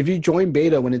you join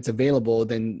beta when it's available,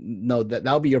 then no,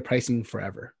 that'll be your pricing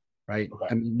forever, right? Okay.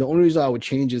 I mean, the only reason I would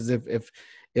change is if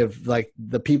like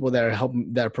the people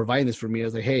that are providing this for me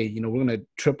is like, hey, we're going to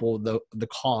triple the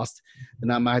cost, then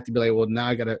I might have to be like, well, now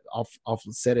I got to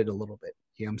offset it a little bit.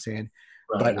 You know what I'm saying?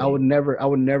 Right, but right. I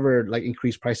would never like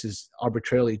increase prices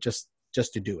arbitrarily just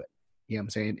to do it. You know what I'm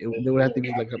saying? There would have to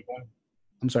be like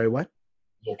I'm sorry, what?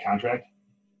 Is there a contract?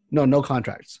 No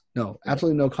contracts. No,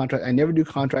 absolutely no contract. I never do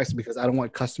contracts because I don't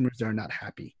want customers that are not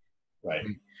happy. Right.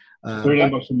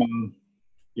 $39 a month.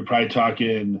 You're probably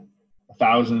talking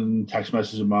 1,000 text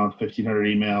messages a month, 1,500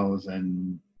 emails,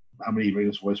 and how many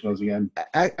radio voicemails again?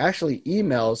 Actually,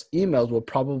 emails will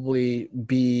probably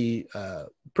be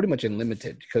pretty much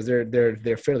unlimited, because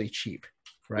they're fairly cheap,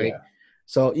 right? Yeah.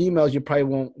 So emails, you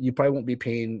probably won't be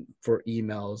paying for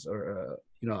emails, or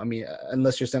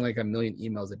unless you're sending like 1 million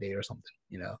emails a day or something,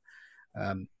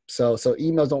 So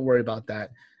emails, don't worry about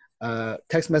that.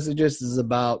 Text messages is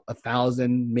about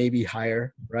 1,000, maybe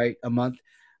higher, right, a month.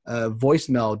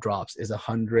 Voicemail drops is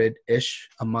 100-ish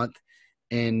a month,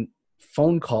 and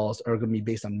phone calls are going to be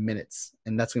based on minutes,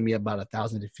 and that's going to be about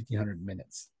 1,000 to 1,500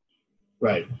 minutes.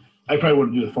 Right. I probably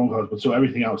wouldn't do the phone calls, but so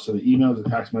everything else, so the emails, the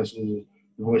text messages,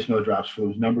 the voicemail drops, for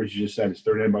those numbers you just said, it's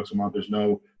 $39 a month. There's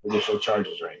no additional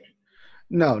charges or anything.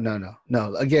 No.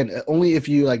 Again, only if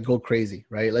you like go crazy,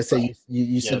 right? Let's say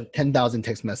you send 10,000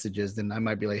 text messages, then I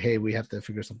might be like, hey, we have to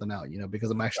figure something out,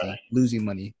 because I'm actually losing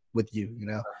money with you,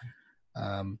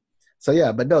 So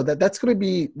yeah, but no, that's going to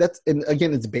be, and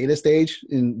again, it's beta stage.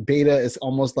 In beta, it's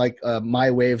almost like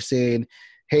my way of saying,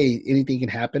 hey, anything can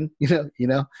happen,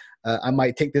 I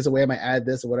might take this away, I might add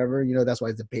this or whatever, that's why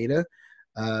it's a beta.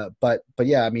 But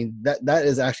yeah, I mean, that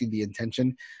is actually the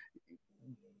intention.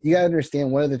 You gotta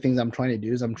understand, one of the things I'm trying to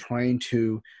do is I'm trying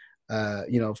to,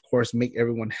 of course, make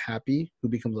everyone happy who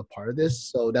becomes a part of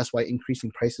this. So that's why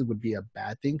increasing prices would be a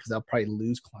bad thing, because I'll probably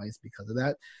lose clients because of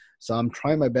that. So I'm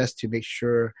trying my best to make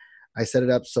sure I set it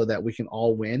up so that we can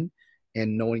all win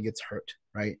and no one gets hurt,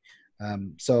 right?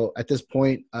 So at this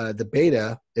point, the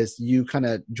beta is you kind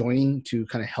of joining to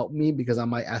kind of help me, because I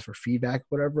might ask for feedback,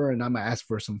 whatever, and I might ask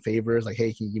for some favors, like,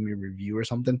 hey, can you give me a review or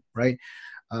something, right?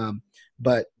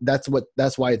 But that's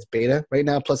why it's beta right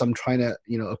now. Plus, I'm trying to,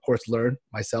 of course, learn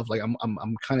myself. Like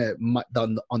I'm kind of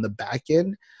on the back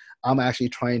end. I'm actually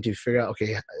trying to figure out,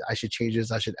 okay, I should change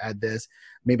this. I should add this.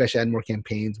 Maybe I should add more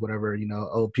campaigns, whatever,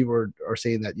 people are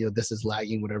saying that, this is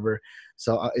lagging, whatever.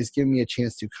 So it's giving me a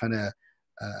chance to kind of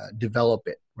develop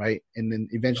it, right? And then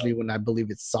eventually when I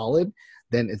believe it's solid,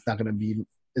 then it's not going to be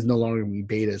is no longer going to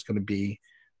be beta. It's going to be,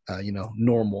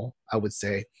 normal, I would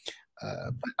say.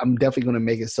 But I'm definitely going to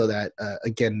make it so that,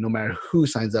 again, no matter who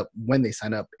signs up, when they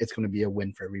sign up, it's going to be a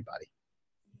win for everybody.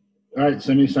 All right,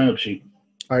 send me a sign-up sheet.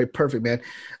 All right, perfect, man.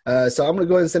 So I'm going to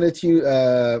go ahead and send it to you.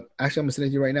 Actually, I'm going to send it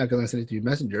to you right now because I'm going to send it to you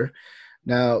Messenger.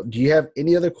 Now, do you have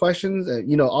any other questions?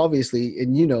 Obviously,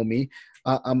 and you know me,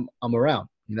 I'm around.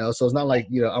 So it's not like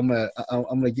I'm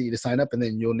gonna get you to sign up and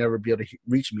then you'll never be able to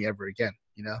reach me ever again.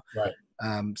 Right.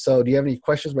 So do you have any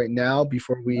questions right now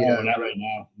before we? No, not right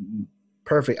now. Mm-hmm.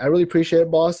 Perfect. I really appreciate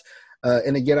it, boss.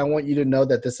 And again, I want you to know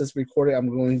that this is recorded. I'm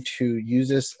going to use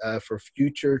this for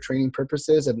future training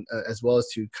purposes and as well as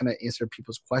to kind of answer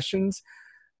people's questions.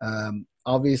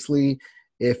 Obviously,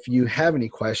 if you have any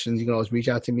questions, you can always reach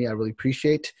out to me. I really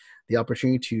appreciate the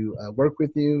opportunity to work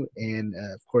with you. And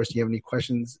of course, if you have any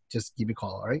questions, just give me a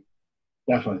call. All right.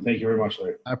 Definitely. Thank you very much,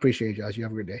 Larry. I appreciate you, Josh. You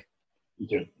have a good day. You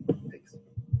too. Thanks.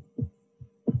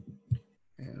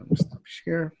 And I'm going to stop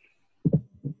share.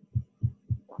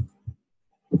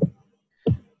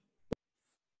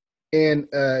 And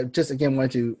just again,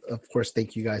 wanted to, of course,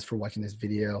 thank you guys for watching this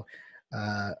video.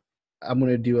 I'm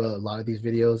going to do a lot of these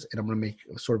videos, and I'm going to make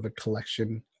sort of a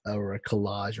collection or a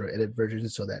collage or edit version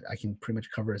so that I can pretty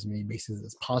much cover as many bases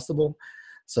as possible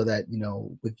so that,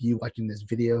 with you watching this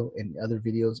video and other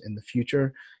videos in the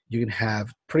future, you can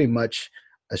have pretty much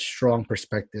a strong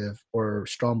perspective or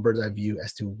strong bird's eye view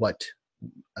as to what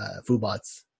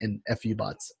FooBots and FU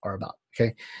bots are about.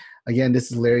 Okay. Again,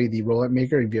 this is Larry, the Robot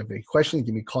Maker. If you have any questions,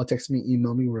 give me a call, text me,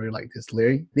 email me, wherever you like this.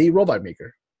 Larry, the Robot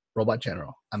Maker, Robot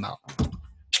General. I'm out.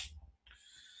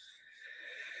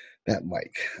 That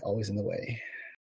mic, always in the way.